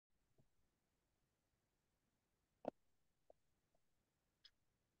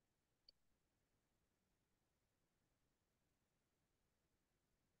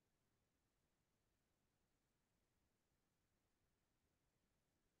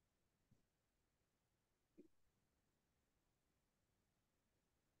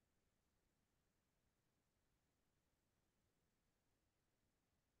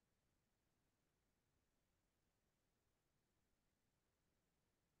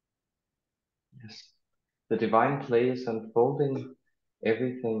Yes. The divine play is unfolding,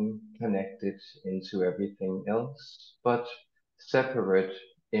 everything connected into everything else, but separate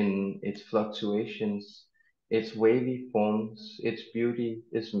in its fluctuations, its wavy forms, its beauty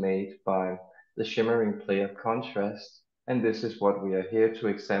is made by the shimmering play of contrast, and this is what we are here to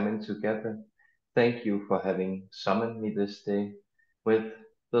examine together. Thank you for having summoned me this day with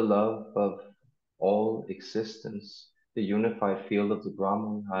the love of all existence, the unified field of the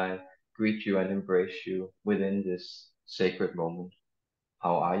Brahman. I greet you and embrace you within this sacred moment.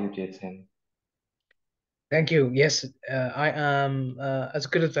 How are you, dear Tim? Thank you. Yes, I am as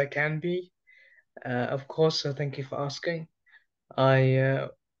good as I can be. Of course, so thank you for asking. I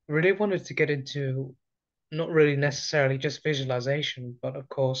really wanted to get into not really necessarily just visualization, but of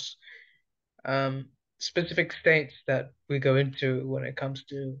course, specific states that we go into when it comes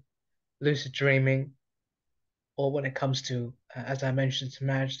to lucid dreaming, or when it comes to, as I mentioned,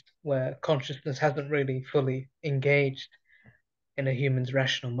 Samaj, where consciousness hasn't really fully engaged in a human's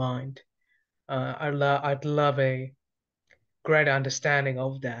rational mind. I'd love a greater understanding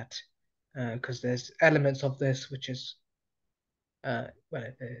of that because there's elements of this which is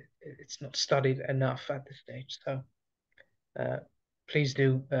it's not studied enough at this stage. So uh, please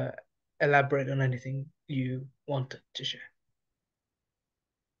do elaborate on anything you want to share.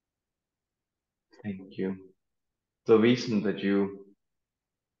 Thank you. The reason that you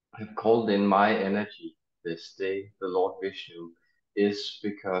have called in my energy this day, the Lord Vishnu, is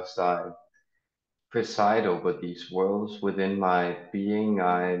because I preside over these worlds within my being.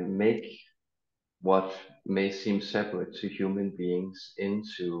 I make what may seem separate to human beings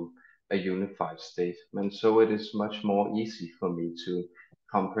into a unified state. And so it is much more easy for me to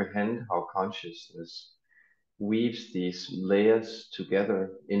comprehend how consciousness weaves these layers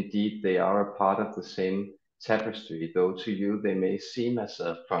together. Indeed, they are a part of the same tapestry, though to you they may seem as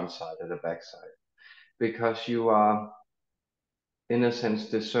a front side and a back side, because you are, in a sense,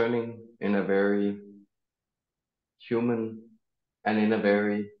 discerning in a very human and in a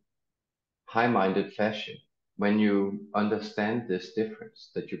very high minded fashion when you understand this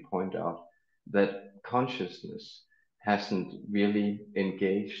difference that you point out, that consciousness hasn't really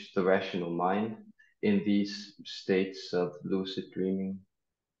engaged the rational mind in these states of lucid dreaming.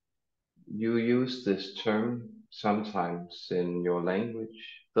 You use this term sometimes in your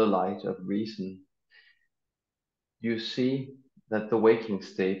language, the light of reason. You see that the waking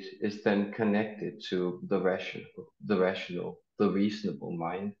state is then connected to the reasonable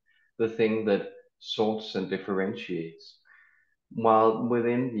mind, the thing that sorts and differentiates. While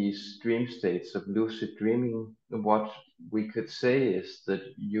within these dream states of lucid dreaming, what we could say is that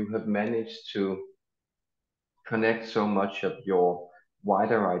you have managed to connect so much of your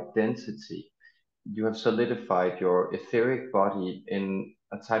wider identity. You have solidified your etheric body in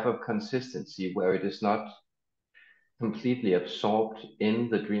a type of consistency where it is not completely absorbed in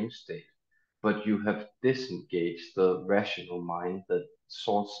the dream state, but you have disengaged the rational mind that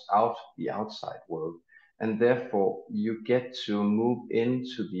sorts out the outside world. And therefore, you get to move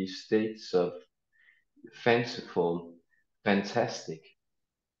into these states of fanciful, fantastic,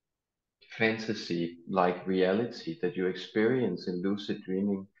 fantasy like reality that you experience in lucid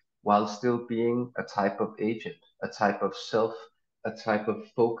dreaming while still being a type of agent, a type of self, a type of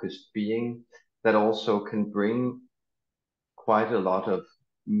focused being that also can bring quite a lot of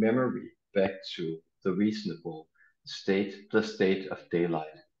memory back to the reasonable state, the state of daylight.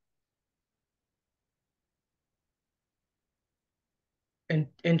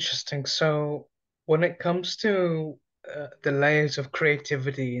 Interesting. So when it comes to the layers of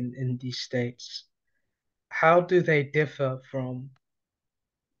creativity in these states, how do they differ from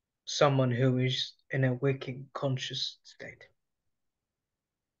someone who is in a waking conscious state?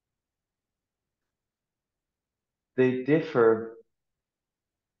 They differ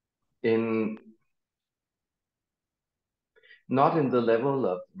in not in the level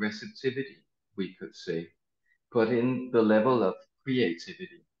of receptivity, we could say, but in the level of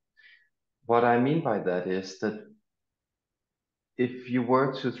creativity. What I mean by that is that if you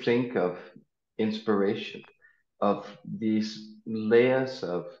were to think of inspiration, of these layers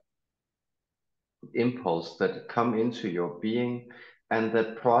of impulse that come into your being and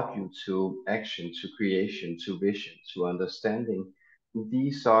that prod you to action, to creation, to vision, to understanding,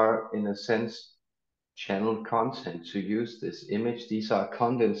 these are, in a sense, channel content, to use this image. These are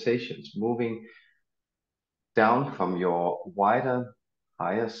condensations moving down from your wider,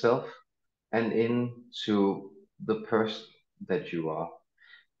 higher self and into the person that you are.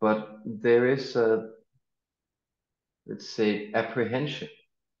 But there is a, let's say, apprehension,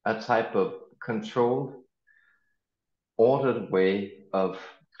 a type of controlled, ordered way of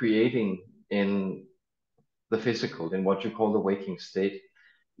creating in the physical, in what you call the waking state,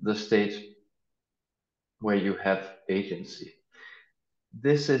 the state where you have agency.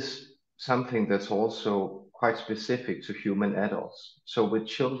 This is something that's also quite specific to human adults. So with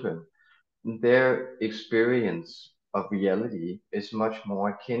children, their experience of reality is much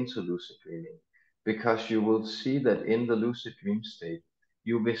more akin to lucid dreaming because you will see that in the lucid dream state,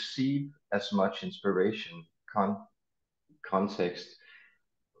 you receive as much inspiration, context,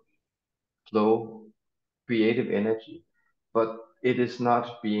 flow, creative energy, but it is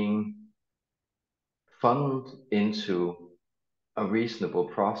not being funneled into a reasonable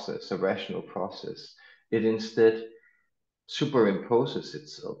process, a rational process. It instead superimposes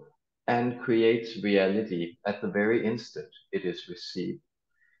itself and creates reality at the very instant it is received.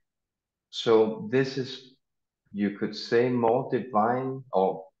 So this is, you could say, more divine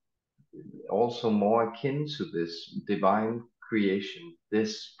or also more akin to this divine creation,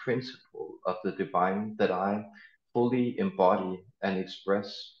 this principle of the divine that I fully embody and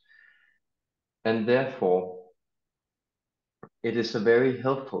express. And therefore, it is a very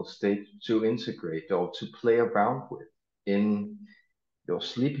helpful state to integrate or to play around with in your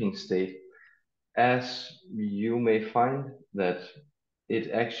sleeping state, as you may find that it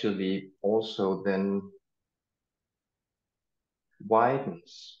actually also then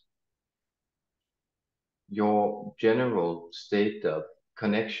widens your general state of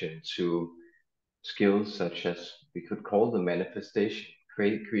connection to skills such as we could call the manifestation,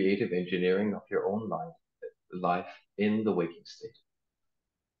 creative engineering of your own life in the waking state.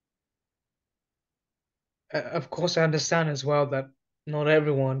 Of course, I understand as well that not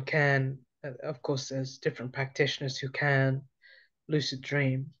everyone can. Of course, there's different practitioners who can lucid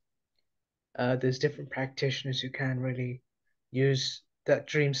dream. There's different practitioners who can really use that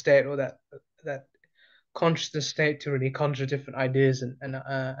dream state or that consciousness state to really conjure different ideas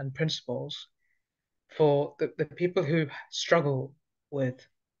and principles. For the people who struggle with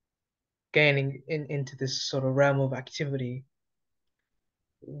gaining into this sort of realm of activity,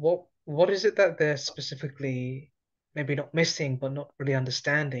 what is it that they're specifically maybe not missing but not really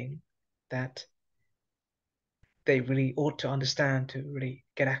understanding that they really ought to understand to really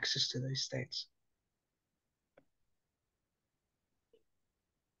get access to those states?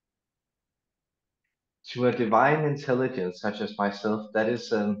 To a divine intelligence such as myself, that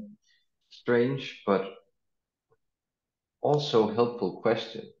is a strange but also helpful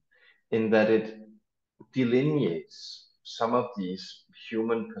question in that it delineates some of these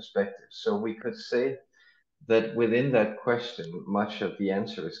human perspectives. So we could say that within that question, much of the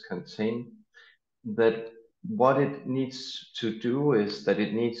answer is contained, that what it needs to do is that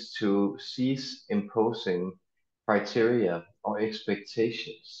it needs to cease imposing criteria or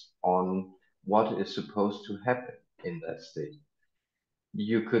expectations on what is supposed to happen in that state.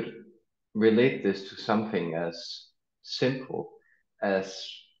 You could relate this to something as simple as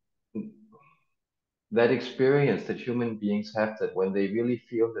that experience that human beings have, that when they really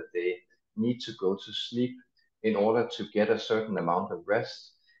feel that they need to go to sleep in order to get a certain amount of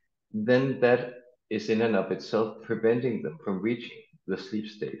rest, then that is in and of itself preventing them from reaching the sleep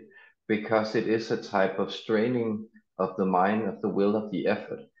state, because it is a type of straining of the mind, of the will, of the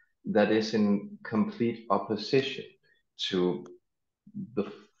effort that is in complete opposition to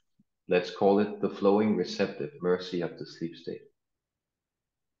the, let's call it, the flowing receptive mercy of the sleep state.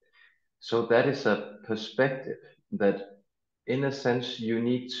 So that is a perspective that, in a sense, you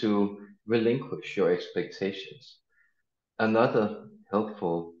need to relinquish your expectations. Another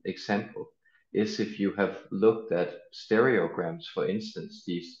helpful example is if you have looked at stereograms, for instance,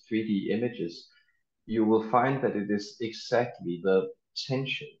 these 3D images, you will find that it is exactly the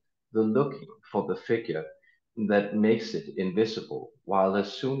tension, the looking for the figure that makes it invisible, while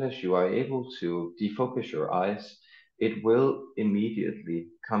as soon as you are able to defocus your eyes, it will immediately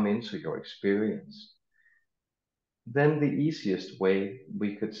come into your experience. Then the easiest way,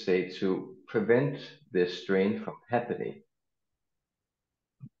 we could say, to prevent this strain from happening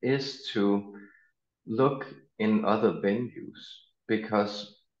is to look in other venues,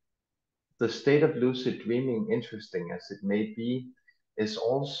 because the state of lucid dreaming, interesting as it may be, is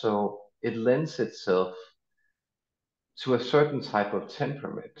also, it lends itself to a certain type of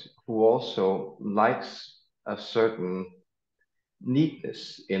temperament who also likes a certain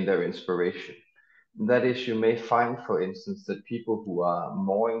neatness in their inspiration. That is, you may find, for instance, that people who are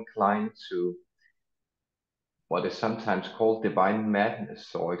more inclined to what is sometimes called divine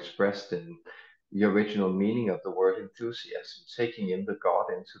madness, or expressed in the original meaning of the word enthusiasm, taking in the God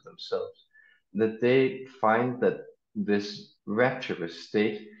into themselves, that they find that this rapturous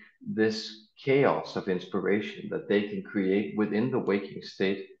state, this chaos of inspiration that they can create within the waking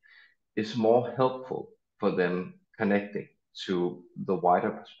state, is more helpful for them connecting to the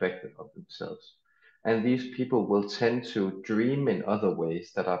wider perspective of themselves. And these people will tend to dream in other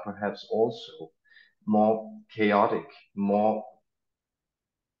ways that are perhaps also more chaotic, more,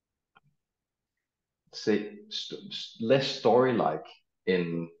 say, less story-like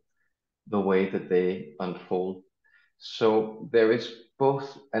in the way that they unfold. So there is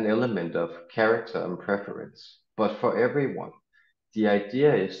both an element of character and preference, but for everyone, the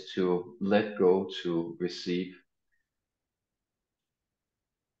idea is to let go to receive.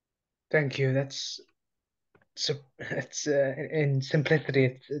 Thank you. That's so. It's in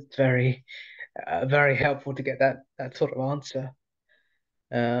simplicity. It's very very helpful to get that sort of answer.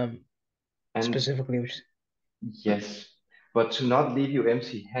 Um, And specifically, which yes, but to not leave you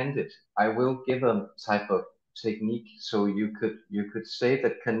empty-handed, I will give a type of technique so you could say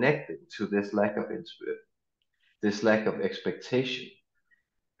that connecting to this lack of this lack of expectation,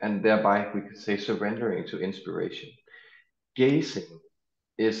 and thereby we could say surrendering to inspiration. Gazing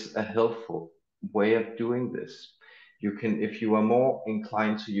is a helpful way of doing this. You can, if you are more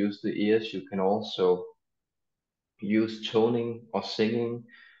inclined to use the ears, you can also use toning or singing,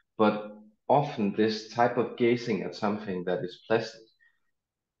 but often this type of gazing at something that is pleasant,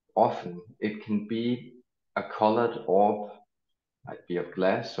 often it can be a colored orb, might be of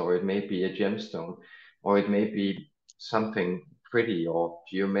glass, or it may be a gemstone, or it may be something pretty or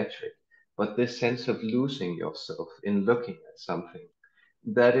geometric. But this sense of losing yourself in looking at something,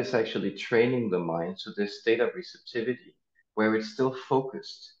 that is actually training the mind to this state of receptivity where it's still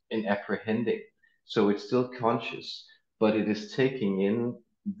focused in apprehending. So it's still conscious, but it is taking in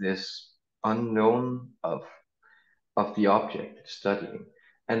this unknown of the object it's studying.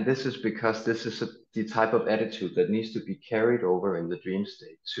 And this is because this is the type of attitude that needs to be carried over in the dream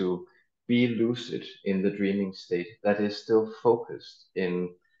state to be lucid in the dreaming state that is still focused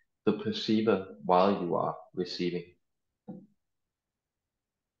in the perceiver while you are receiving.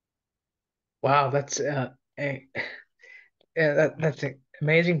 wow, that's yeah, that's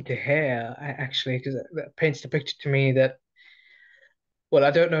amazing to hear. Actually, because that paints the picture to me that well,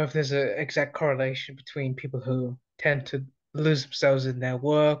 I don't know if there's an exact correlation between people who tend to lose themselves in their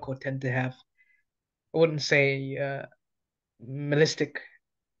work or tend to have I wouldn't say malistic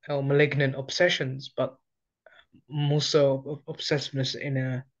or malignant obsessions, but more so obsessiveness in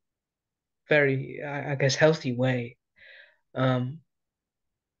a very, I guess, healthy way. Um,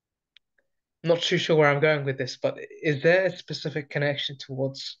 not too sure where I'm going with this, but is there a specific connection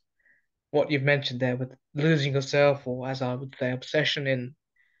towards what you've mentioned there with losing yourself, or as I would say, obsession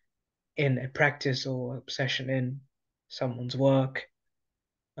in a practice or obsession in someone's work?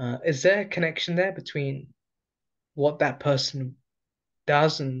 Is there a connection there between what that person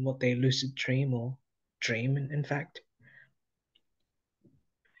does and what they lucid dream or dream, in fact?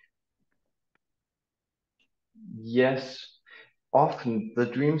 Yes, often the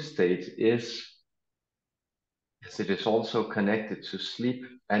dream state is, as it is also connected to sleep,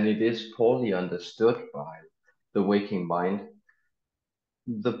 and it is poorly understood by the waking mind,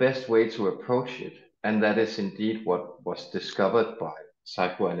 the best way to approach it, and that is indeed what was discovered by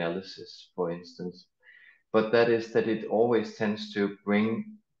psychoanalysis, for instance, but that is that it always tends to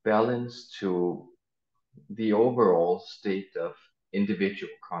bring balance to the overall state of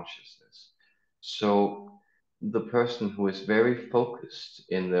individual consciousness. So the person who is very focused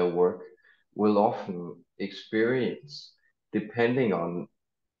in their work will often experience, depending on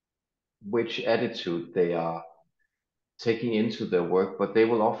which attitude they are taking into their work, but they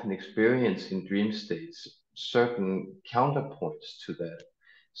will often experience in dream states certain counterpoints to that.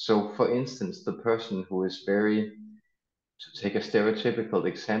 So, for instance, the person who is very, to take a stereotypical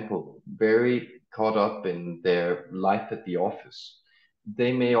example, very caught up in their life at the office,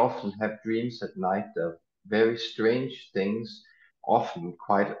 they may often have dreams at night of very strange things, often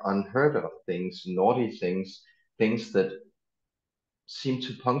quite unheard of things, naughty things, things that seem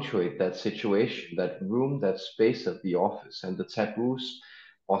to punctuate that situation, that room, that space of the office, and the taboos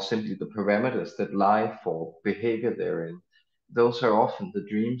or simply the parameters that lie for behavior therein. Those are often the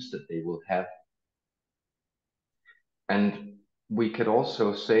dreams that they will have. And we could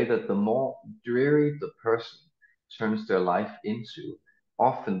also say that the more dreary the person turns their life into,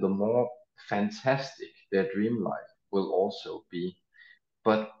 often the more fantastic their dream life will also be.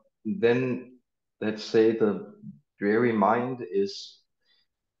 But then, let's say the dreary mind is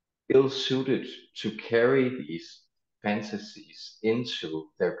ill-suited to carry these fantasies into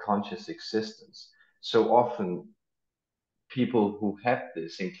their conscious existence. So often, people who have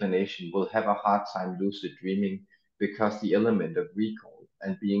this inclination will have a hard time lucid dreaming because the element of recall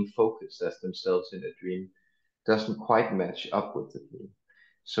and being focused as themselves in a dream doesn't quite match up with the dream.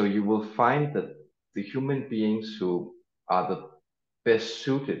 So you will find that the human beings who are the best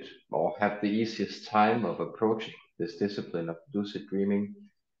suited or have the easiest time of approaching this discipline of lucid dreaming,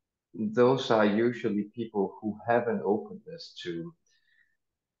 those are usually people who have an openness to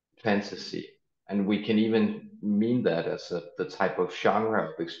fantasy. And we can even mean that as the type of genre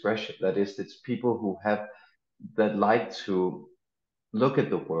of expression. That is, it's people who have that like to look at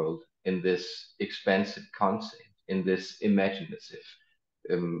the world in this expansive concept, in this imaginative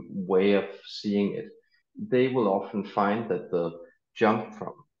way of seeing it. They will often find that the jump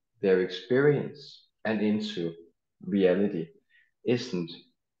from their experience and into reality isn't,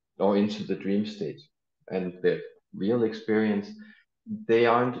 or into the dream state and their real experience, they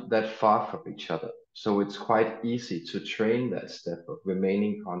aren't that far from each other. So it's quite easy to train that step of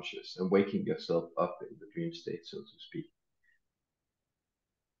remaining conscious and waking yourself up in the dream state, so to speak.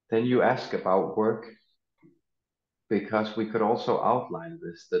 Then you ask about work, because we could also outline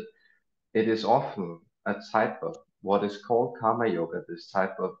this, that it is often a type of what is called karma yoga, this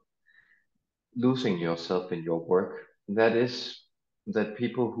type of losing yourself in your work. That is, that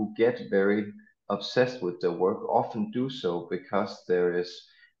people who get very obsessed with their work often do so because there is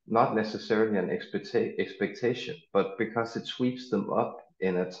not necessarily an expectation, but because it sweeps them up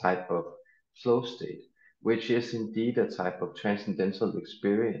in a type of flow state, which is indeed a type of transcendental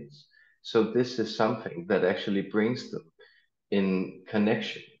experience. So this is something that actually brings them in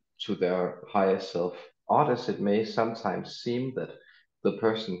connection to their higher self. Odd as it may sometimes seem that the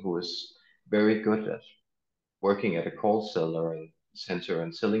person who is very good at working at a call center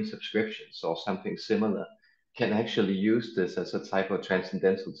and selling subscriptions or something similar can actually use this as a type of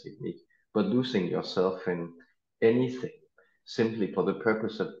transcendental technique, but losing yourself in anything simply for the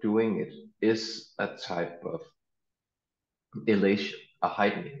purpose of doing it is a type of elation, a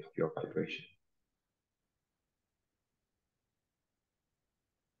heightening of your vibration.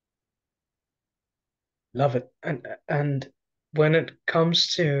 Love it. And when it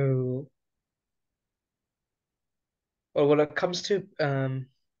comes to, well, when it comes to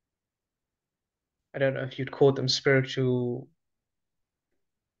I don't know if you'd call them spiritual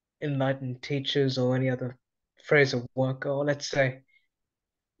enlightened teachers or any other phrase of work, or let's say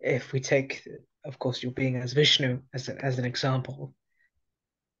if we take, of course, your being as Vishnu as an example,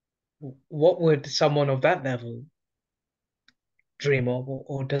 what would someone of that level dream of,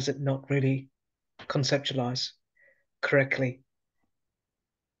 or does it not really conceptualize correctly?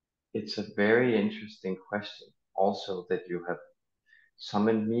 It's a very interesting question, also, that you have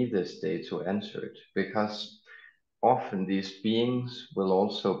summoned me this day to answer it, because often these beings will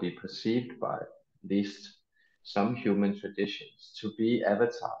also be perceived by at least some human traditions to be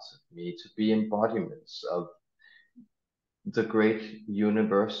avatars of me, to be embodiments of the great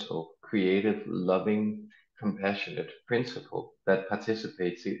universal, creative, loving, compassionate principle that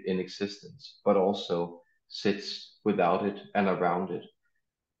participates in existence, but also sits without it and around it.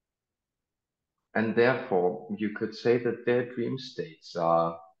 And therefore, you could say that their dream states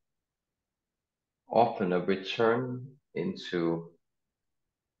are often a return into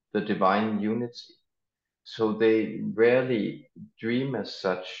the divine unity. So they rarely dream as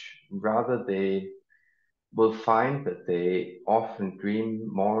such, rather, they will find that they often dream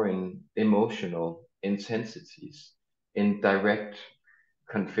more in emotional intensities, in direct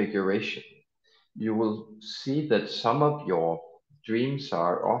configuration. You will see that some of your dreams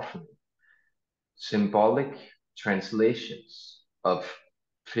are often symbolic translations of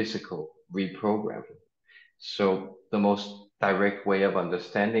physical reprogramming. So the most direct way of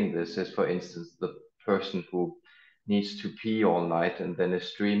understanding this is, for instance, the person who needs to pee all night and then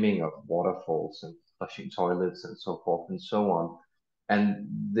is dreaming of waterfalls and flushing toilets and so forth and so on. And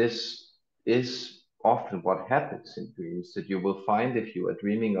this is often what happens in dreams, that you will find if you are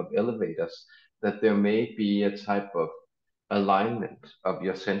dreaming of elevators, that there may be a type of alignment of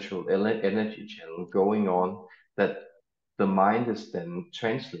your central energy channel going on, that the mind is then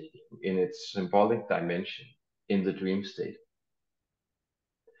translating in its symbolic dimension in the dream state.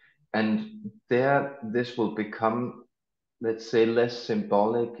 And there, this will become, let's say, less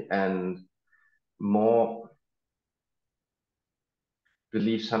symbolic and more,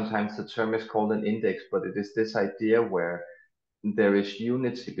 believe sometimes the term is called an index, but it is this idea where there is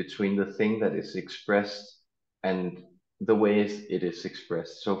unity between the thing that is expressed and the ways it is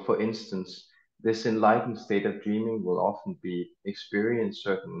expressed. So, for instance, this enlightened state of dreaming will often be experience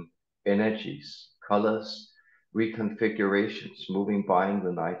certain energies, colors, reconfigurations moving by in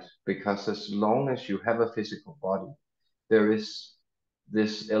the night, because as long as you have a physical body, there is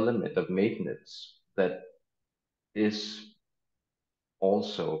this element of maintenance that is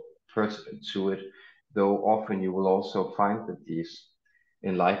also pertinent to it, though often you will also find that these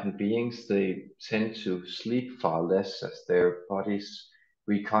enlightened beings, they tend to sleep far less as their bodies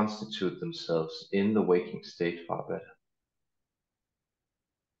reconstitute themselves in the waking state far better.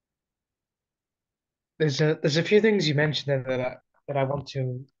 There's a few things you mentioned there that I want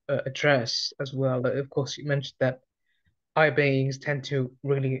to address as well. Of course, you mentioned that high beings tend to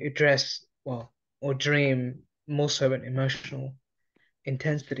really address, well, or dream more so in emotional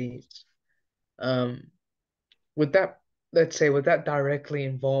intensities. Um, would that, let's say, would that directly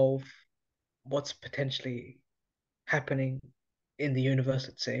involve what's potentially happening in the universe?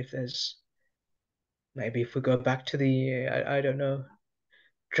 Let's say if there's maybe if we go back to the I don't know,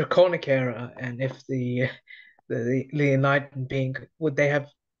 Draconic era, and if the enlightened being, would they have,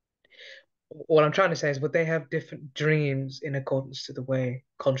 what I'm trying to say is, would they have different dreams in accordance to the way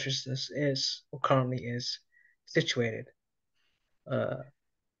consciousness is or currently is situated? Uh,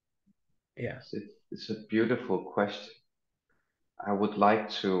 yeah. It's a beautiful question. I would like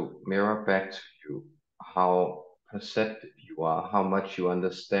to mirror back to you how perceptive you are, how much you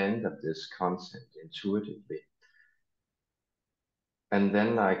understand of this concept intuitively. And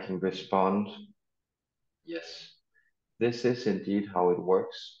then I can respond, yes, this is indeed how it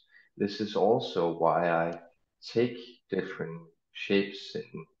works. This is also why I take different shapes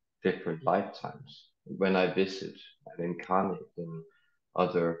in different lifetimes. When I visit and incarnate in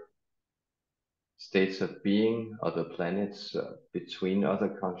other states of being, other planets, between other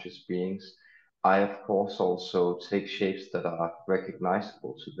conscious beings, I of course also take shapes that are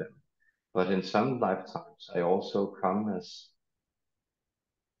recognizable to them. But in some lifetimes, I also come as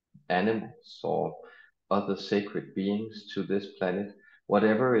animals or other sacred beings to this planet,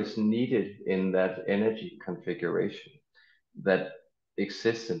 whatever is needed in that energy configuration that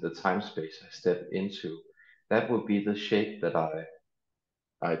exists in the time space I step into, that will be the shape that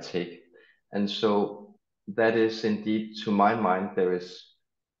I take. And so that is indeed, to my mind, there is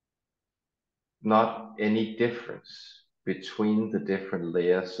not any difference between the different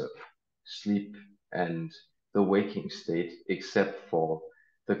layers of sleep and the waking state, except for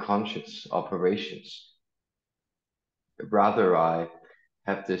the conscious operations. Rather, I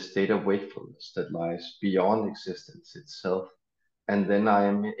have this state of wakefulness that lies beyond existence itself, and then I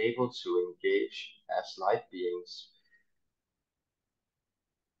am able to engage as light beings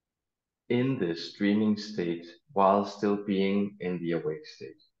in this dreaming state while still being in the awake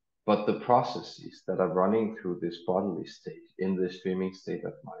state. But the processes that are running through this bodily state in this dreaming state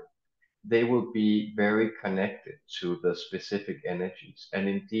of mind, they will be very connected to the specific energies. And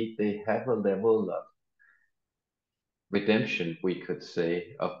indeed, they have a level of redemption, we could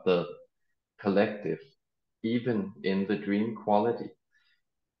say, of the collective, even in the dream quality.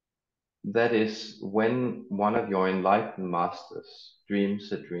 That is, when one of your enlightened masters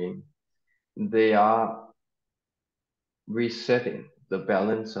dreams a dream, they are resetting the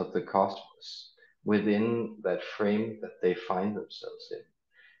balance of the cosmos within that frame that they find themselves in.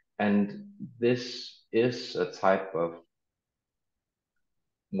 And this is a type of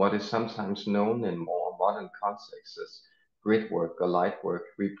what is sometimes known in more modern contexts as grid work or light work,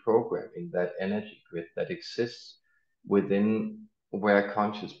 reprogramming that energy grid that exists within where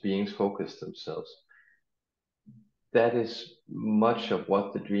conscious beings focus themselves. That is much of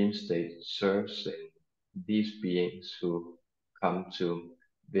what the dream state serves in these beings who come to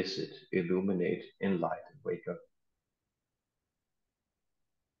visit, illuminate, enlighten, wake up.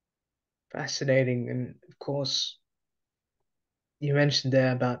 Fascinating. And of course, you mentioned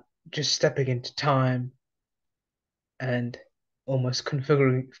there about just stepping into time and almost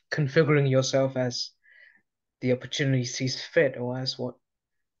configuring yourself as the opportunity sees fit, or as what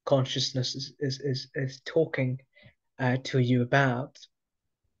consciousness is talking to you about.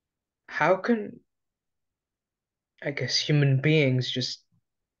 How can, I guess, human beings just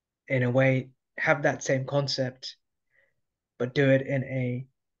in a way have that same concept but do it in a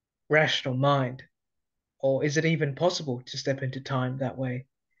rational mind? Or is it even possible to step into time that way,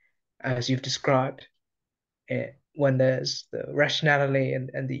 as you've described it, when there's the rationality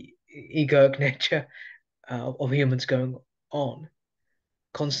and the egoic nature of humans going on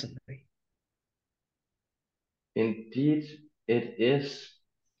constantly? Indeed, it is.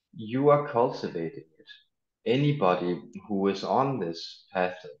 You are cultivating it. Anybody who is on this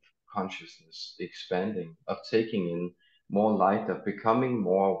path of consciousness expanding, of taking in more light, of becoming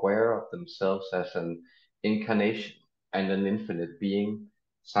more aware of themselves as an incarnation and an infinite being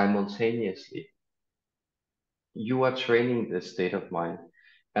simultaneously, you are training this state of mind.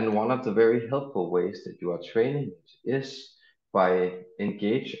 And one of the very helpful ways that you are training it is by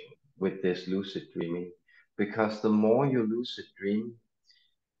engaging with this lucid dreaming. Because the more you lucid dream,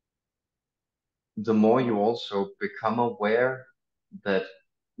 the more you also become aware that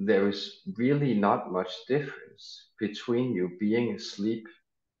there is really not much difference between you being asleep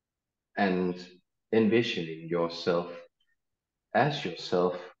and envisioning yourself as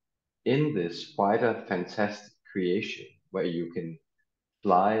yourself in this wider fantastic creation where you can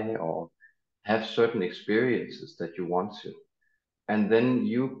fly or have certain experiences that you want to. And then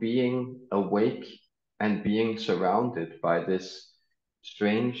you being awake and being surrounded by this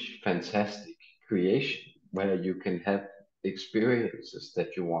strange, fantastic creation where you can have experiences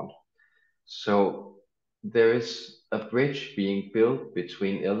that you want. So there is a bridge being built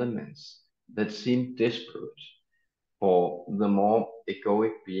between elements that seem disparate for the more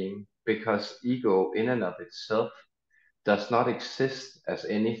egoic being, because ego in and of itself does not exist as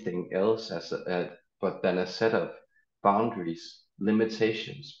anything else but than a set of boundaries,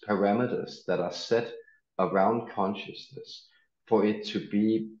 limitations, parameters that are set around consciousness for it to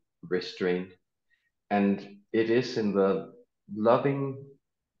be restrained. And it is in the loving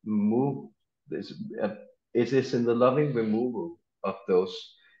move, this, uh, it is in the loving removal of those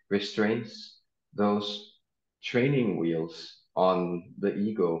restraints, those training wheels on the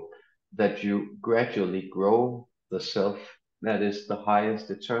ego, that you gradually grow the self that is the highest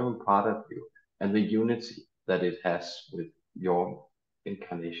eternal part of you and the unity that it has with your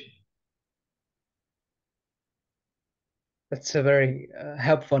incarnation. That's a very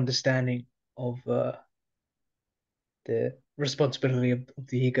helpful understanding of the responsibility of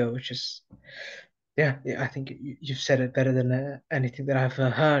the ego, which is, yeah, yeah, I think you've said it better than anything that I've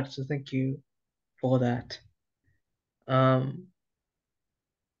heard. So thank you for that. Um,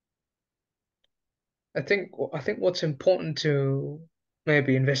 I think what's important to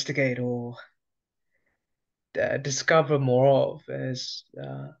maybe investigate or discover more of is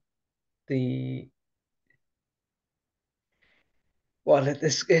the well,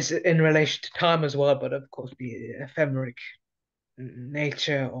 this is in relation to time as well, but of course the ephemeric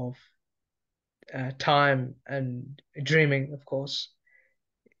nature of time and dreaming. Of course,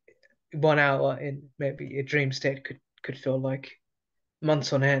 1 hour in maybe a dream state could feel like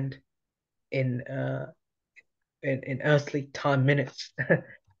months on end in in earthly time minutes,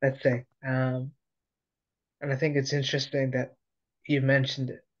 let's say. And I think it's interesting that you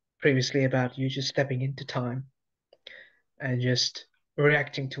mentioned previously about you just stepping into time and just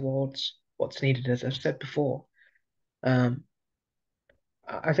reacting towards what's needed, as I've said before. Um,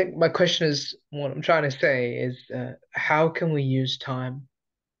 I think my question is, what I'm trying to say is, how can we use time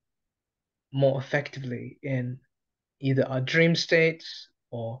more effectively in either our dream states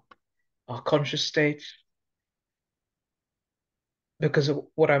or our conscious states? Because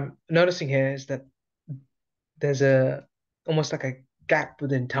what I'm noticing here is that there's a almost like a gap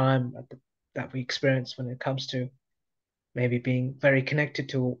within time that we experience when it comes to maybe being very connected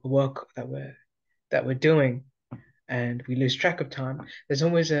to work that we're doing, and we lose track of time. There's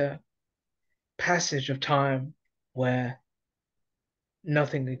always a passage of time where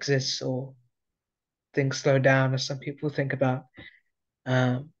nothing exists or things slow down, as some people think about.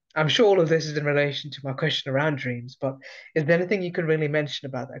 I'm sure all of this is in relation to my question around dreams, but is there anything you can really mention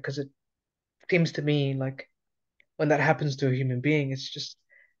about that? Because it seems to me like when that happens to a human being, it's just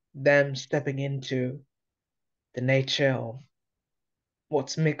them stepping into the nature of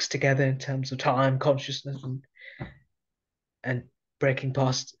what's mixed together in terms of time, consciousness, and breaking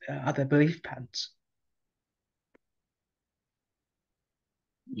past other belief patterns.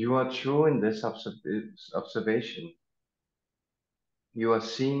 You are true in this observation. You are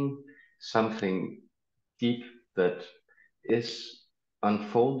seeing something deep that is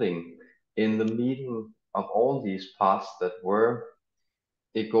unfolding in the meeting of all these parts that were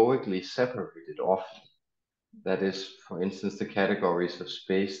egoically separated often. That is, for instance, the categories of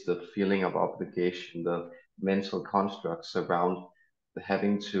space, the feeling of obligation, the mental constructs around the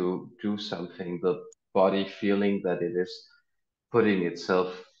having to do something, the body feeling that it is putting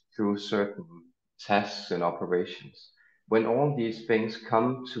itself through certain tasks and operations. When all these things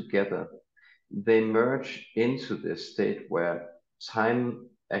come together, they merge into this state where time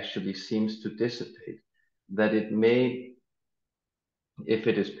actually seems to dissipate, that it may, if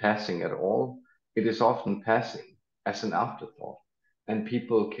it is passing at all, it is often passing as an afterthought. And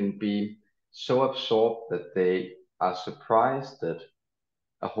people can be so absorbed that they are surprised that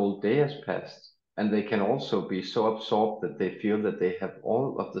a whole day has passed. And they can also be so absorbed that they feel that they have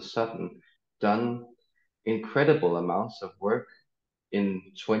all of the sudden done incredible amounts of work in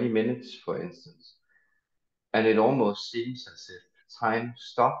 20 minutes, for instance. And it almost seems as if time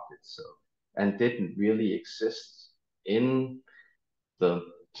stopped itself and didn't really exist in the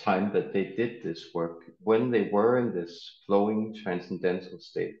time that they did this work when they were in this flowing transcendental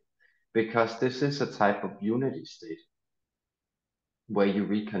state. Because this is a type of unity state. where you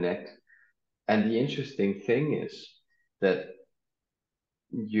reconnect. And the interesting thing is that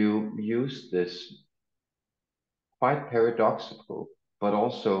you use this quite paradoxical, but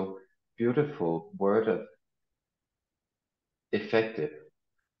also beautiful word of effective.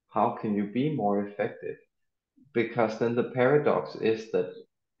 How can you be more effective? Because then the paradox is that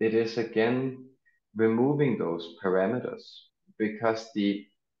it is again removing those parameters, because the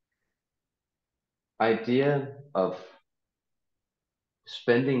idea of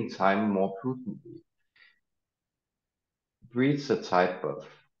spending time more prudently breeds a type of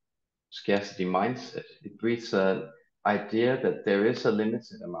scarcity mindset. It breeds an idea that there is a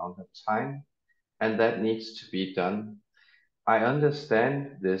limited amount of time and that needs to be done. I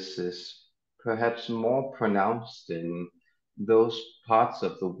understand this is perhaps more pronounced in those parts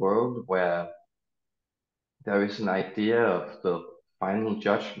of the world where there is an idea of the final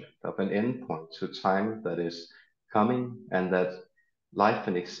judgment, of an endpoint to time that is coming, and that life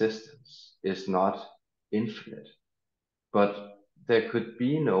and existence is not infinite. But there could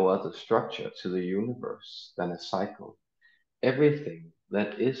be no other structure to the universe than a cycle. Everything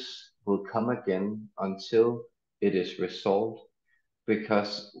that is will come again until it is resolved,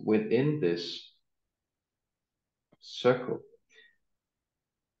 because within this circle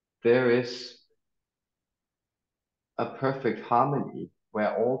there is a perfect harmony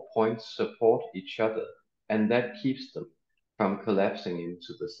where all points support each other, and that keeps them from collapsing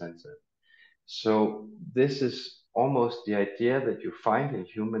into the center. So, this is almost the idea that you find in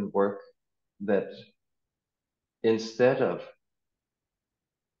human work, that instead of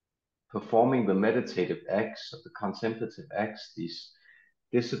performing the meditative acts, of the contemplative acts, these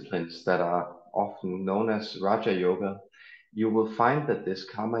disciplines that are often known as Raja Yoga, you will find that this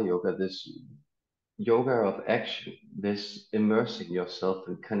Karma Yoga, this yoga of action, this immersing yourself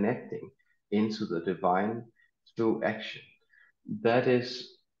and connecting into the divine through action, that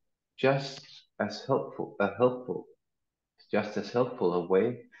is just as just as helpful a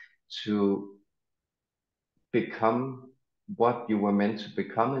way to become what you were meant to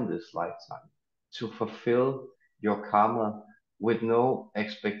become in this lifetime, to fulfill your karma with no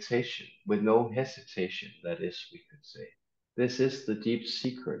expectation, with no hesitation, that is, we could say. This is the deep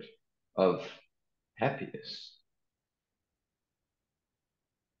secret of happiness.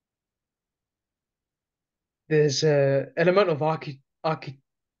 There's a element of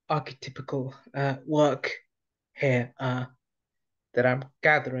archetypical work here that I'm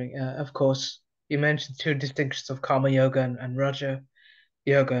gathering. Of course, you mentioned two distinctions of karma yoga and Raja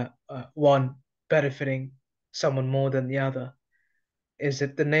yoga. One benefiting someone more than the other. Is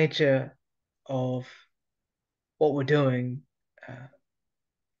it the nature of what we're doing? Uh,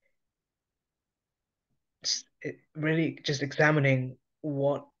 really just examining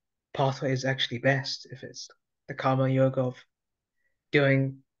what pathway is actually best. If it's the karma yoga of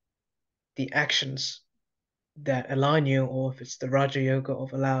doing the actions that align you, or if it's the Raja Yoga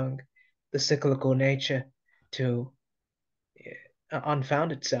of allowing the cyclical nature to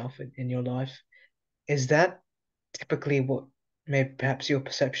unfound itself in your life. Is that typically what maybe perhaps your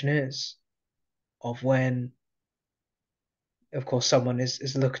perception is of when, of course, someone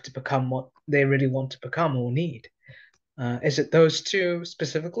is looking to become what they really want to become or need? Is it those two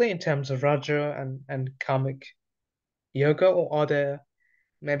specifically in terms of Raja and karmic yoga, or are there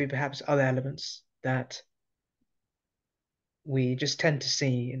maybe perhaps other elements that we just tend to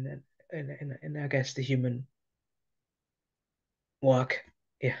see in I guess the human work?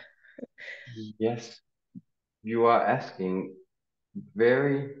 Yeah. Yes, you are asking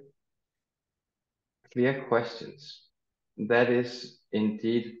very clear questions. That is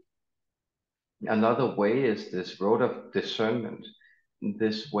indeed another way, is this road of discernment,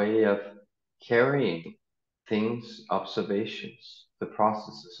 this way of carrying things, observations, the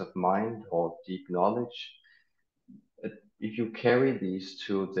processes of mind or deep knowledge. If you carry these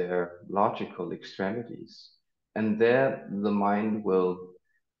to their logical extremities, and there the mind will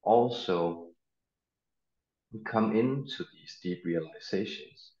also come into these deep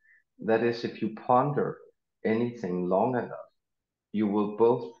realizations. That is, if you ponder anything long enough, you will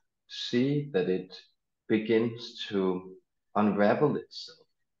both see that it begins to unravel itself,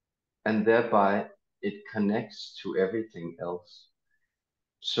 and thereby it connects to everything else.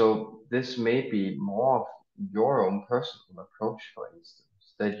 So, this may be more of your own personal approach, for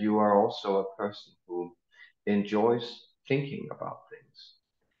instance, that you are also a person who enjoys thinking about things.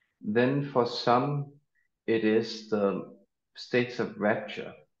 Then, for some, it is the states of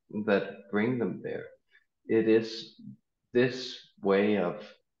rapture that bring them there. It is this way of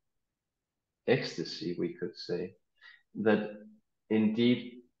ecstasy, we could say, that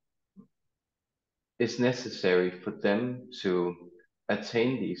indeed is necessary for them to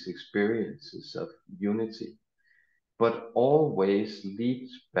attain these experiences of unity, but always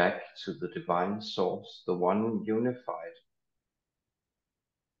leads back to the divine source, the one unified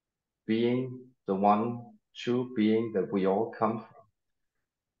being, the one true being that we all come from.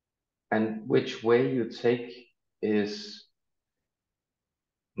 And which way you take is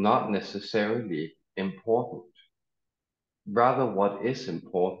not necessarily important. Rather, what is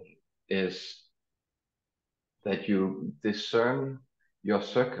important is that you discern your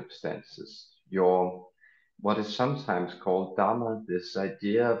circumstances, your what is sometimes called Dharma, this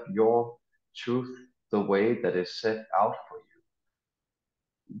idea of your truth, the way that is set out for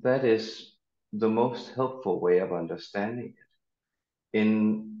you. That is the most helpful way of understanding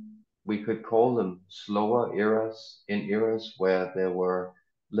it. We could call them slower eras, in eras where there were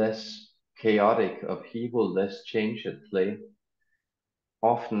less chaotic upheaval, less change at play.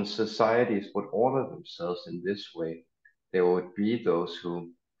 Often societies would order themselves in this way. There would be those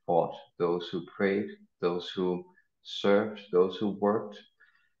who fought, those who prayed, those who served, those who worked.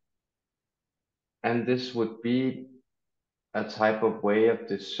 And this would be a type of way of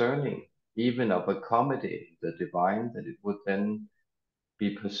discerning, even of accommodating the divine, that it would then be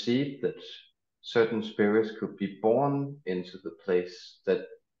perceived that certain spirits could be born into the place that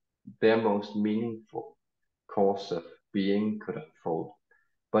their most meaningful course of being could unfold.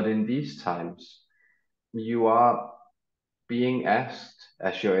 But in these times, you are being asked,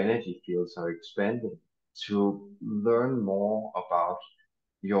 as your energy fields are expanding, to learn more about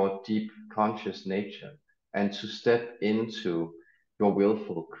your deep conscious nature and to step into your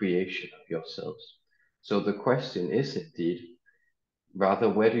willful creation of yourselves. So the question is indeed rather,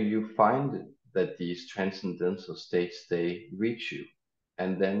 where do you find it that these transcendental states they reach you?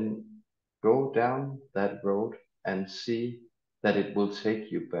 And then go down that road and see that it will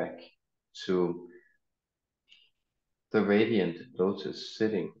take you back to the radiant lotus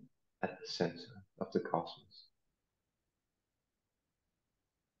sitting at the center of the cosmos.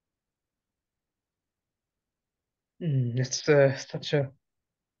 It's such a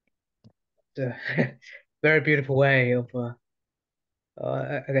very beautiful way of,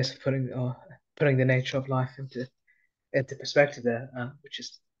 I guess, putting the nature of life into perspective there, which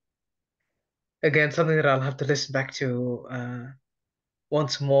is again something that I'll have to listen back to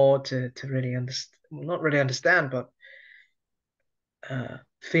once more to really understand, not really understand, but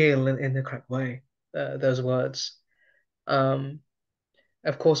feel in the correct way those words. Um,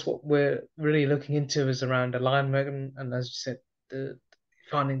 of course, what we're really looking into is around alignment, and as you said, the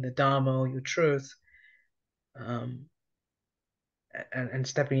finding the Dharma or your truth, um, and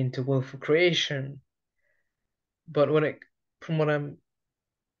stepping into willful creation. But from what I'm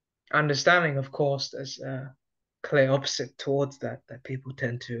understanding, of course, there's a clear opposite towards that people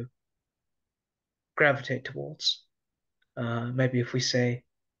tend to gravitate towards. Maybe if we say,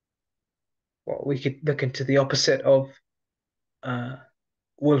 well, we could look into the opposite of uh,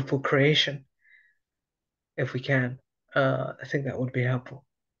 willful creation, if we can. I think that would be helpful.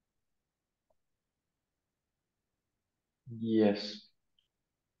 Yes,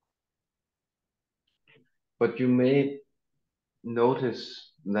 but you may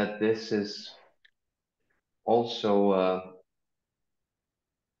notice that this is also a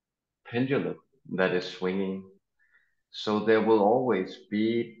pendulum that is swinging. So there will always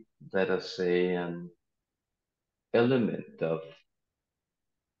be, let us say, an element of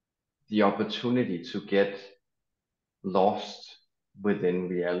the opportunity to get lost within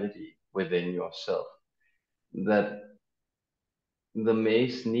reality, within yourself. That the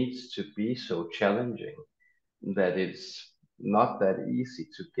maze needs to be so challenging that it's not that easy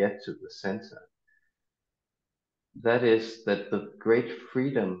to get to the center. That is, that the great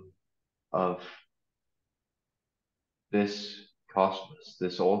freedom of this cosmos,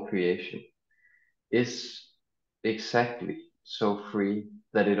 this all creation, is exactly so free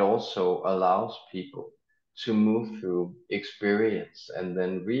that it also allows people to move through experience and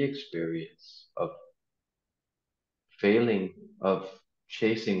then re-experience of failing, of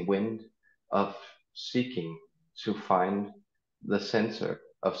chasing wind, of seeking to find the center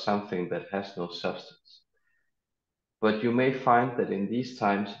of something that has no substance. But you may find that in these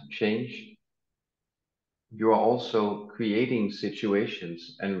times of change, you are also creating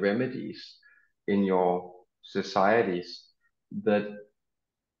situations and remedies in your societies that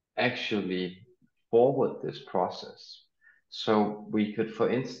actually forward this process. So we could, for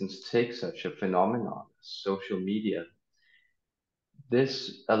instance, take such a phenomenon as social media.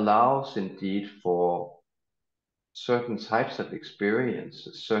 This allows indeed for certain types of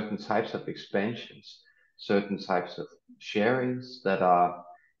experiences, certain types of expansions, certain types of sharings that are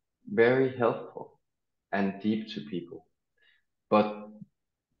very helpful and deep to people. but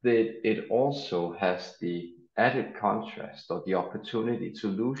it also has the added contrast or the opportunity to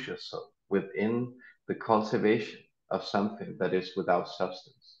lose yourself within the cultivation of something that is without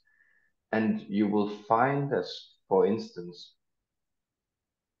substance. And you will find, as for instance,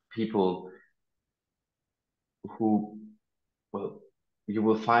 people who, well, you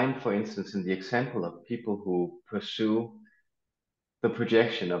will find, for instance, in the example of people who pursue the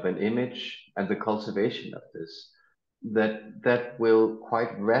projection of an image and the cultivation of this, that will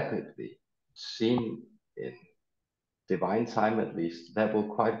quite rapidly, seen in divine time at least, that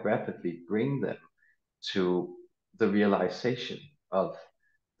will quite rapidly bring them to the realization of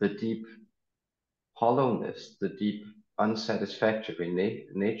the deep hollowness, the deep unsatisfactory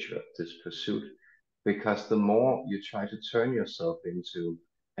nature of this pursuit. Because the more you try to turn yourself into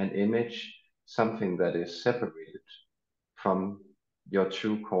an image, something that is separated from your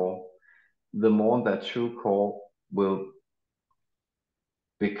true core, the more that true core will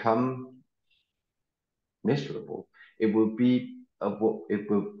become miserable. It will be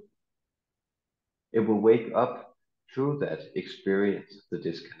it will wake up through that experience of the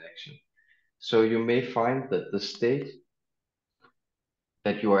disconnection. So you may find that the state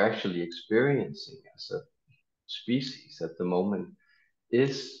that you are actually experiencing as a species at the moment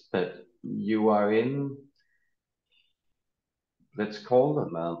is that you are in, let's call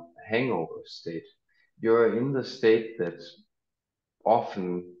them a hangover state. You're in the state that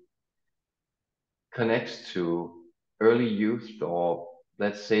often connects to early youth, or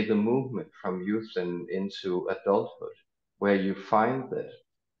let's say the movement from youth and into adulthood, where you find that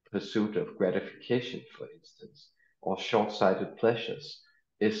pursuit of gratification, for instance, or short-sighted pleasures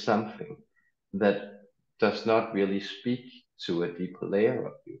is something that does not really speak to a deeper layer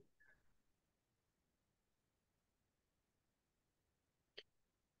of you.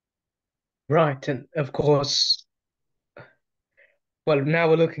 Right, and of course, well, now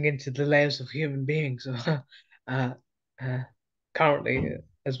we're looking into the layers of human beings, uh, uh, currently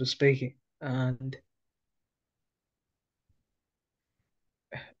as we're speaking. And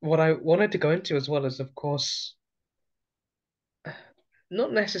what I wanted to go into as well is, of course,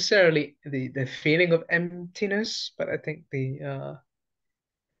 not necessarily the feeling of emptiness, but I think the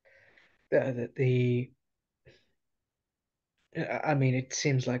I mean, it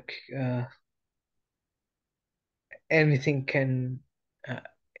seems like anything can uh,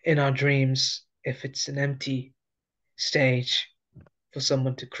 in our dreams, if it's an empty stage for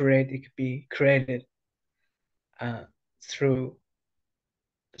someone to create, it could be created uh, through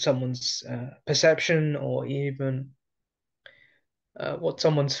someone's perception or even what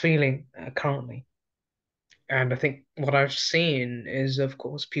someone's feeling currently. And I think what I've seen is, of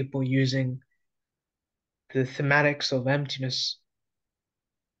course, people using the thematics of emptiness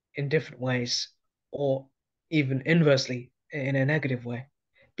in different ways, or even inversely in a negative way,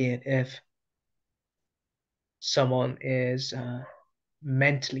 be it if someone is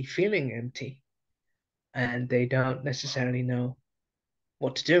mentally feeling empty and they don't necessarily know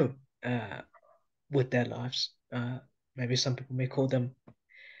what to do with their lives. Maybe some people may call them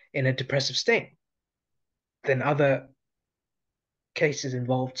in a depressive state. Then other cases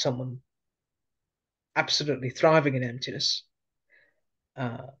involved someone absolutely thriving in emptiness.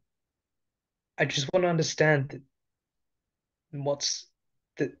 Uh, I just want to understand what's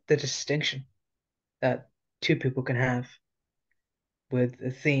the distinction that two people can have with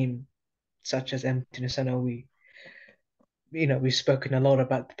a theme such as emptiness. I know we've spoken a lot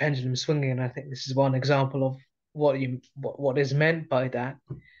about the pendulum swinging, and I think this is one example of what is meant by that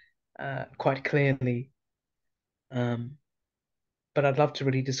quite clearly. Um, but I'd love to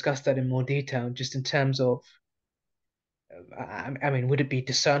really discuss that in more detail, just in terms of, I mean, would it be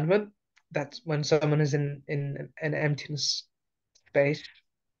discernment? That's when someone is in an emptiness space,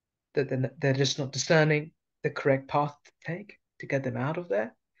 that they're just not discerning the correct path to take to get them out of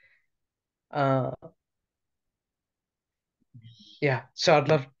there. Uh, yeah, so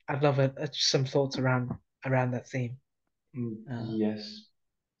I'd love some thoughts around that theme. Uh, Yes,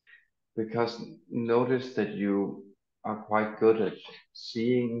 because notice that you are quite good at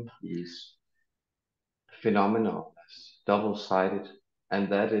seeing these phenomena as double-sided, and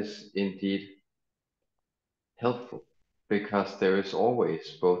that is indeed helpful because there is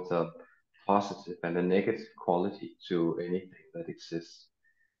always both a positive and a negative quality to anything that exists.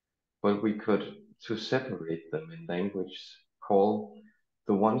 But we could, to separate them in language, call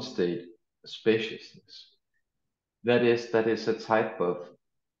the one state spaciousness. That is a type of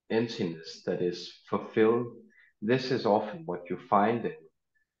emptiness that is fulfilled. This is often what you find in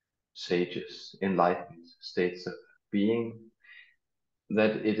sages, enlightened states of being,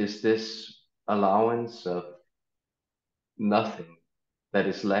 that it is this allowance of nothing that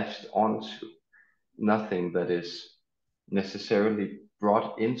is latched onto, nothing that is necessarily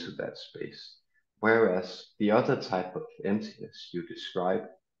brought into that space. Whereas the other type of emptiness you describe,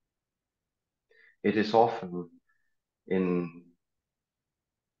 it is often in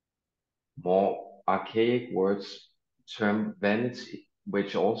more archaic words termed vanity,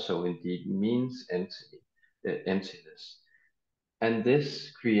 which also indeed means emptiness. And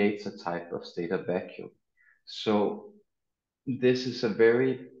this creates a type of state of vacuum. So this is a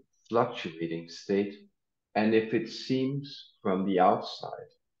very fluctuating state. And if it seems from the outside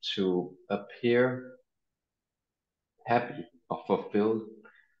to appear happy or fulfilled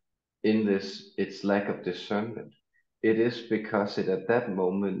in this, its lack of discernment, it is because it at that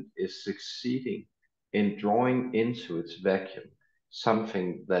moment is succeeding in drawing into its vacuum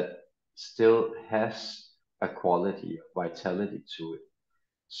something that still has a quality of vitality to it.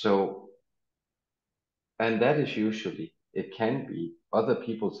 So, and that is usually, it can be other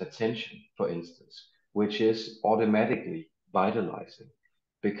people's attention, for instance, which is automatically vitalizing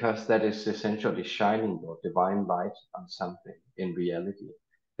because that is essentially shining your divine light on something in reality,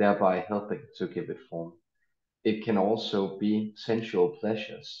 thereby helping to give it form. It can also be sensual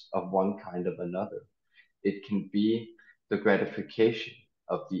pleasures of one kind or another. It can be the gratification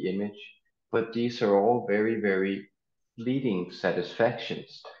of the image, but these are all very, very fleeting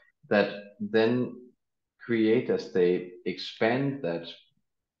satisfactions that then create as they expand that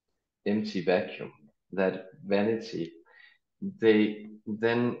empty vacuum, that vanity, they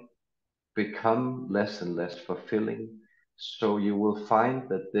then become less and less fulfilling. So you will find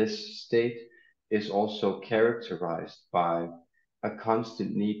that this state is also characterized by a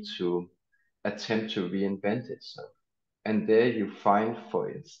constant need to attempt to reinvent itself. And there you find, for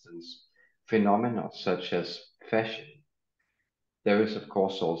instance, phenomena such as fashion. There is, of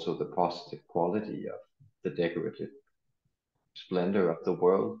course, also the positive quality of the decorative splendor of the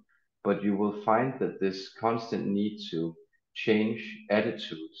world, but you will find that this constant need to change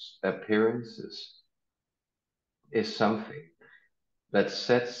attitudes, appearances, is something that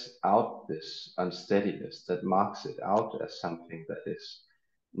sets out this unsteadiness, that marks it out as something that is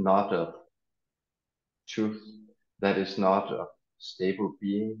not of truth, that is not of stable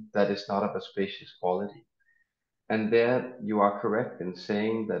being, that is not of a spacious quality. And there you are correct in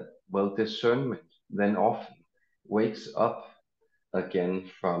saying that, well, discernment then often wakes up again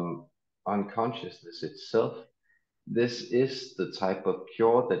from unconsciousness itself. This is the type of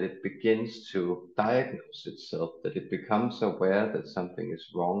cure that it begins to diagnose itself, that it becomes aware that something is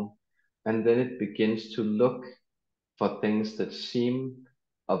wrong, and then it begins to look for things that seem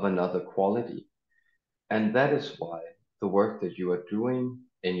of another quality. And that is why the work that you are doing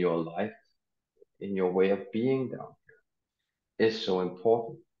in your life, in your way of being now, is so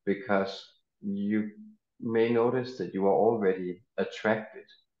important because you may notice that you are already attracted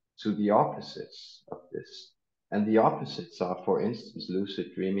to the opposites of this. And the opposites are, for instance,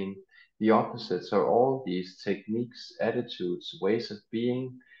 lucid dreaming. The opposites are all these techniques, attitudes, ways of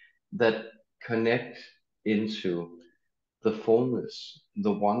being that connect into the fullness,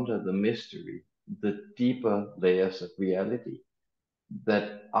 the wonder, the mystery, the deeper layers of reality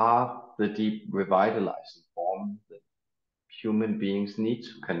that are the deep revitalizing form that human beings need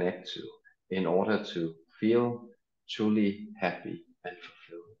to connect to in order to feel truly happy and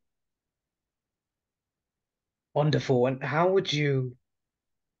fulfilled. Wonderful. And how would you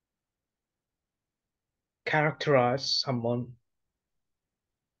characterize someone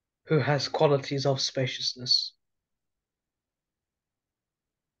who has qualities of spaciousness?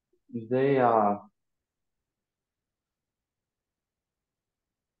 They are,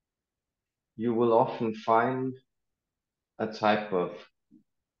 you will often find a type of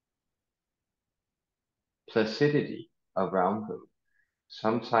placidity around them.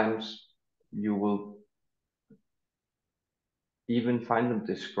 Sometimes you will even find them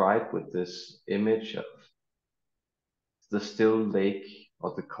described with this image of the still lake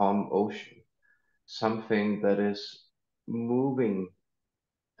or the calm ocean, something that is moving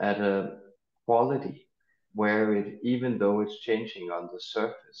at a quality where it, even though it's changing on the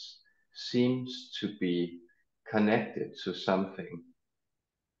surface, seems to be connected to something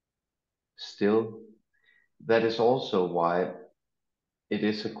still. That is also why it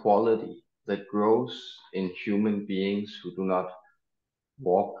is a quality that grows in human beings who do not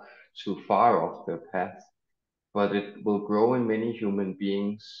walk too far off their path, but it will grow in many human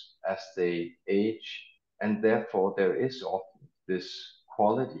beings as they age, and therefore there is often this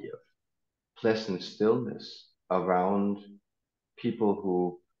quality of pleasant stillness around people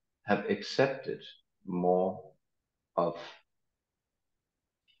who have accepted more of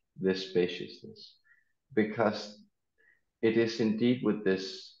this spaciousness because it is indeed with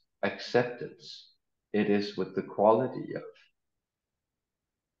this acceptance, it is with the quality of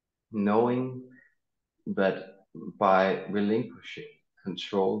knowing that by relinquishing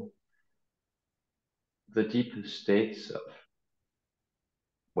control, the deepest states of,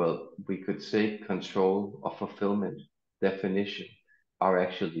 well, we could say control of fulfillment, definition, are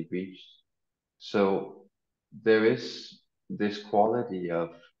actually reached. So there is this quality of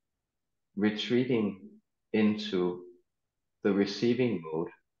retreating into the receiving mode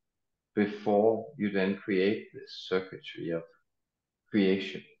before you then create this circuitry of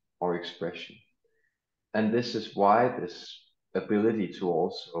creation or expression. And this is why this ability to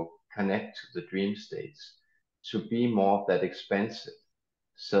also connect to the dream states, to be more of that expansive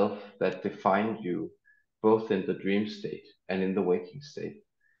self that defined you both in the dream state and in the waking state,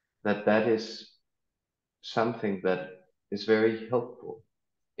 that is something that is very helpful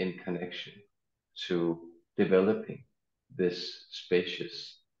in connection to developing this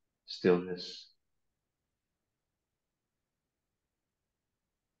spacious stillness.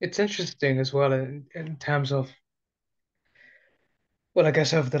 It's interesting as well in terms of, well, I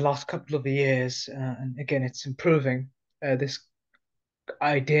guess over the last couple of years, and again, it's improving, this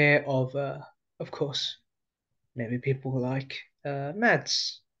idea of course, maybe people like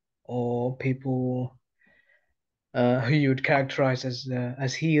Mads or people who you would characterize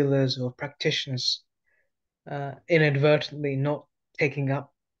as healers or practitioners, inadvertently not taking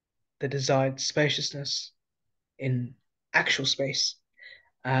up the desired spaciousness in actual space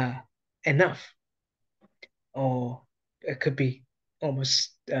uh, enough, or it could be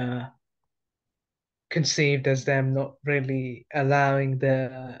almost conceived as them not really allowing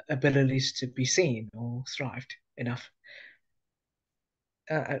their abilities to be seen or thrived enough.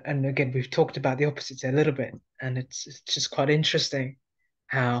 And again, we've talked about the opposites a little bit, and it's just quite interesting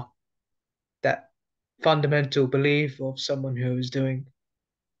how that fundamental belief of someone who is doing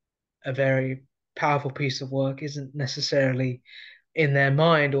a very powerful piece of work isn't necessarily in their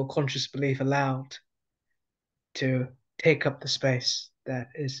mind or conscious belief allowed to take up the space that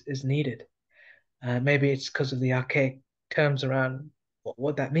is needed. Maybe it's because of the archaic terms around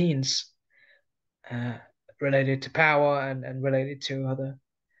what that means, uh, related to power and related to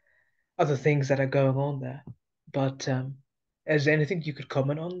other things that are going on there. But is there anything you could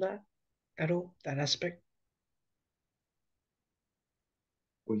comment on that at all, that aspect?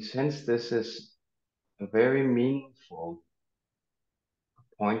 We sense this is a very meaningful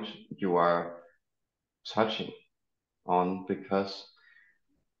point you are touching on, because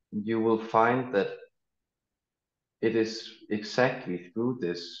you will find that it is exactly through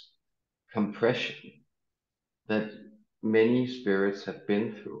this compression that many spirits have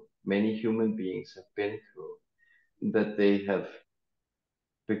been through, many human beings have been through, that they have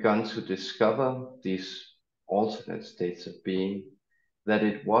begun to discover these alternate states of being, that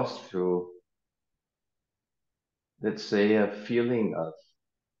it was through, let's say, a feeling of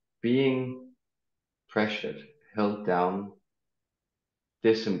being pressured, held down,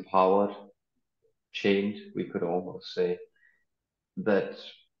 disempowered, chained, we could almost say, that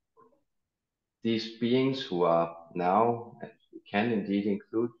these beings who are now, and we can indeed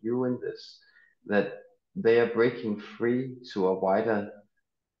include you in this, that they are breaking free to a wider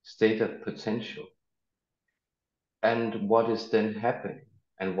state of potential. And what is then happening,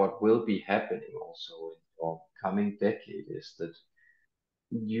 and what will be happening also in your coming decade, is that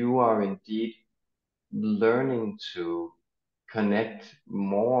you are indeed learning to connect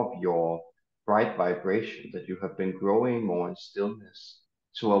more of your bright vibration that you have been growing more in stillness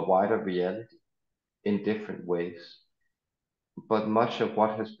to a wider reality in different ways. But much of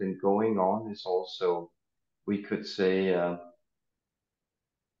what has been going on is also, we could say,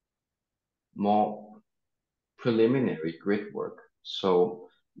 more preliminary grid work. So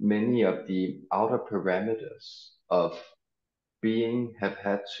many of the outer parameters of being have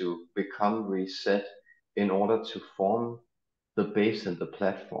had to become reset in order to form the base and the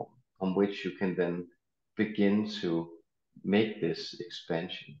platform on which you can then begin to make this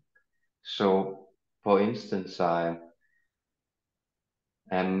expansion. So, for instance, I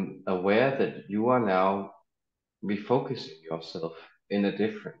am aware that you are now refocusing yourself in a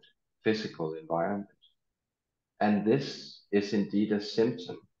different physical environment. And this is indeed a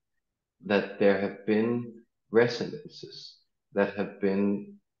symptom that there have been resonances that have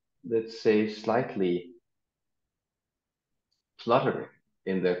been, let's say, slightly fluttering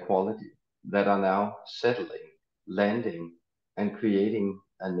in their quality, that are now settling, landing, and creating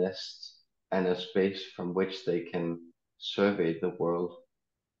a nest and a space from which they can survey the world.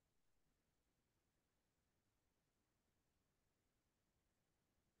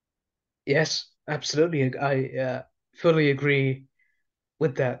 Yes, absolutely. I fully agree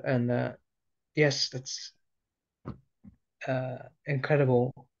with that. And yes, that's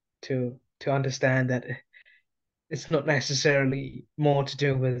incredible to understand that it's not necessarily more to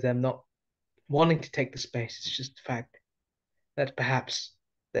do with them not wanting to take the space. It's just the fact that perhaps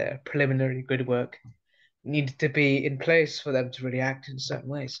their preliminary good work needed to be in place for them to really act in certain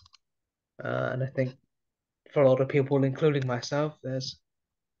ways. And I think for a lot of people, including myself, there's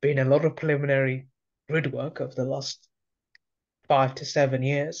been a lot of preliminary grid work over the last 5 to 7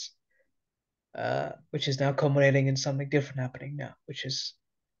 years, which is now culminating in something different happening now, which is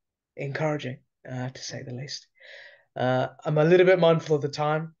encouraging, to say the least. I'm a little bit mindful of the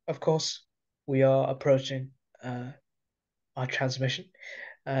time, of course. We are approaching our transmission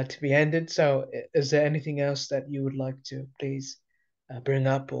to be ended. So, is there anything else that you would like to please bring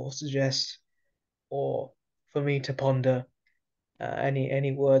up or suggest, or for me to ponder?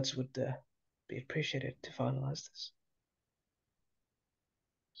 Any words would be appreciated to finalize this.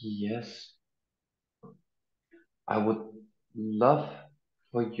 Yes, I would love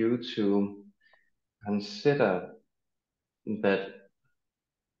for you to consider that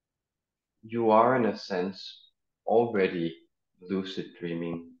you are, in a sense, already lucid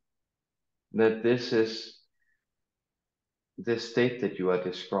dreaming, that this state that you are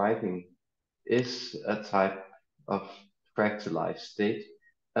describing is a type of fractalized state,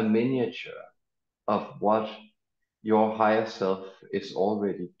 a miniature of what your higher self is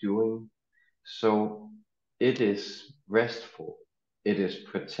already doing. So it is restful, it is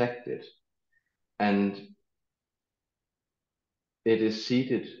protected, and it is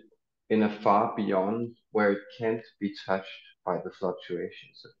seated in a far beyond where it can't be touched by the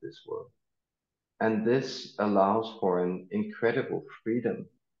fluctuations of this world. And this allows for an incredible freedom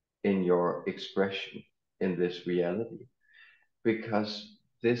in your expression in this reality, because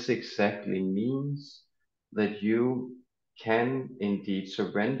this exactly means that you can indeed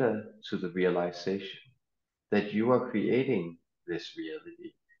surrender to the realization that you are creating this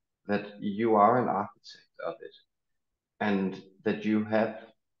reality, that you are an architect of it, and that you have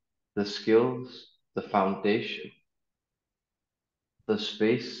the skills, the foundation, the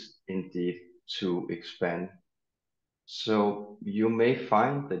space indeed to expand. So you may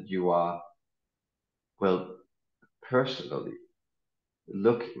find that you are, well, personally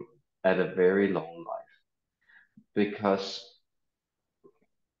looking at a very long life, because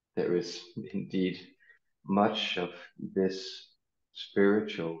there is indeed much of this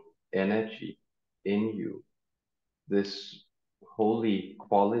spiritual energy in you. This holy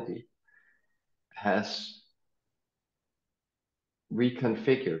quality has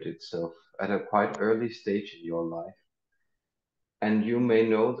reconfigured itself at a quite early stage in your life. And you may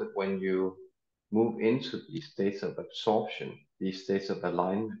know that when you move into these states of absorption, these states of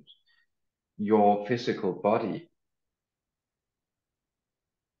alignment, your physical body,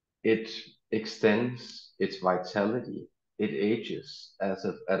 it extends its vitality, it ages at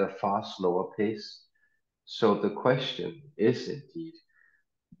a far slower pace. So the question is indeed,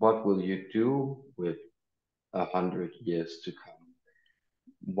 what will you do with 100 years to come?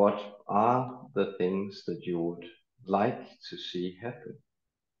 What are the things that you would like to see happen?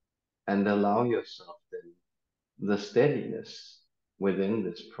 And allow yourself then the steadiness within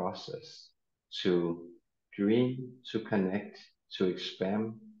this process to dream, to connect, to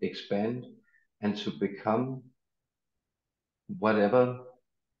expand, and to become whatever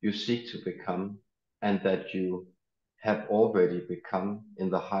you seek to become, and that you have already become in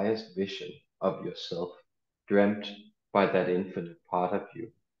the highest vision of yourself, dreamt by that infinite part of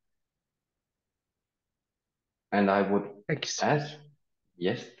you. And I would Thank you so ask, much.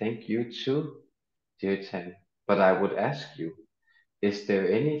 yes, thank you too, dear Tan, but I would ask you, is there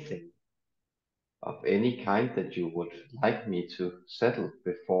anything of any kind that you would like me to settle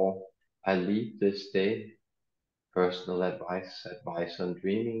before I leave this day? Personal advice, advice on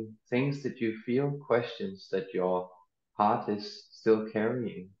dreaming, things that you feel, questions that your heart is still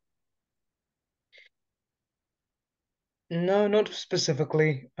carrying. No, not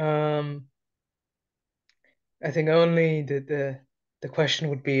specifically. I think only the question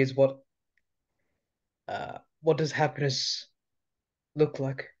would be is what does happiness look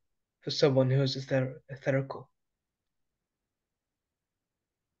like for someone who is etherical?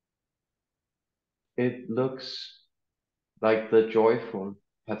 It looks like the joyful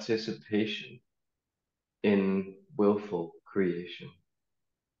participation in willful creation.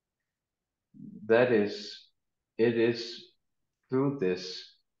 That is, it is through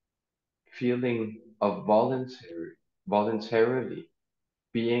this feeling of voluntarily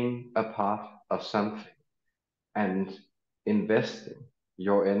being a part of something and investing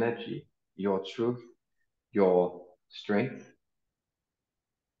your energy, your truth, your strength,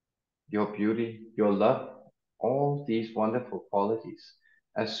 your beauty, your love, all these wonderful qualities,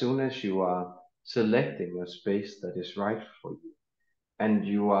 as soon as you are selecting a space that is right for you and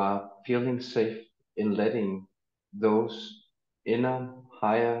you are feeling safe in letting those inner,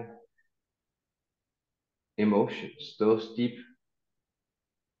 higher emotions, those deep,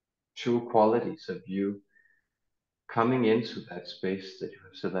 true qualities of you coming into that space that you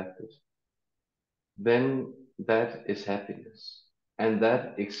have selected, then that is happiness. And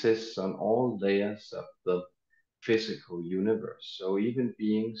that exists on all layers of the physical universe. So even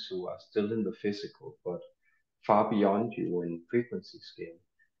beings who are still in the physical, but far beyond you in frequency scale,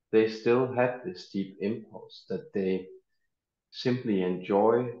 they still have this deep impulse that they simply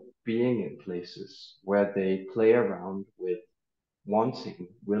enjoy being in places where they play around with wanting,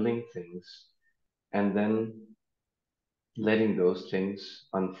 willing things, and then letting those things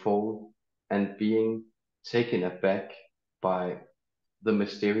unfold and being taken aback by the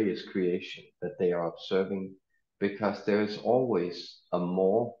mysterious creation that they are observing, because there is always a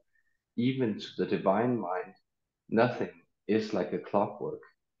more, even to the divine mind. Nothing is like a clockwork.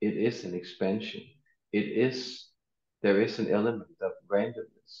 It is an expansion. It is, there is an element of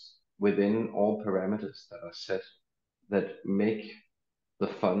randomness within all parameters that are set that make the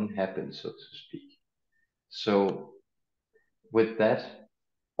fun happen, so to speak. So, with that,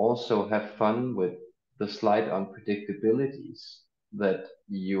 also have fun with the slight unpredictabilities that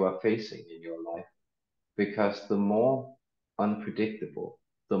you are facing in your life, because the more unpredictable,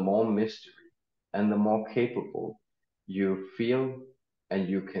 the more mystery, and the more capable you feel, and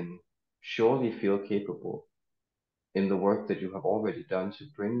you can surely feel capable in the work that you have already done to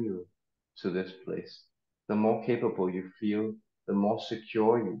bring you to this place, the more capable you feel, the more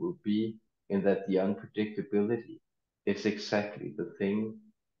secure you will be in that the unpredictability is exactly the thing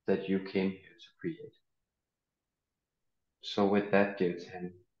that you came here to create. So, with that, dear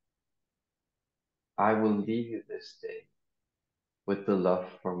Tam, I will leave you this day with the love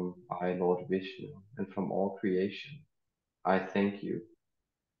from I, Lord Vishnu, and from all creation. I thank you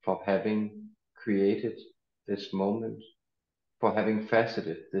for having created this moment, for having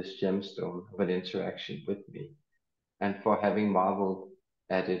faceted this gemstone of an interaction with me, and for having marveled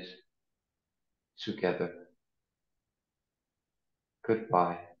at it together.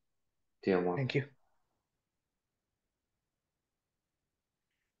 Goodbye, dear one. Thank you.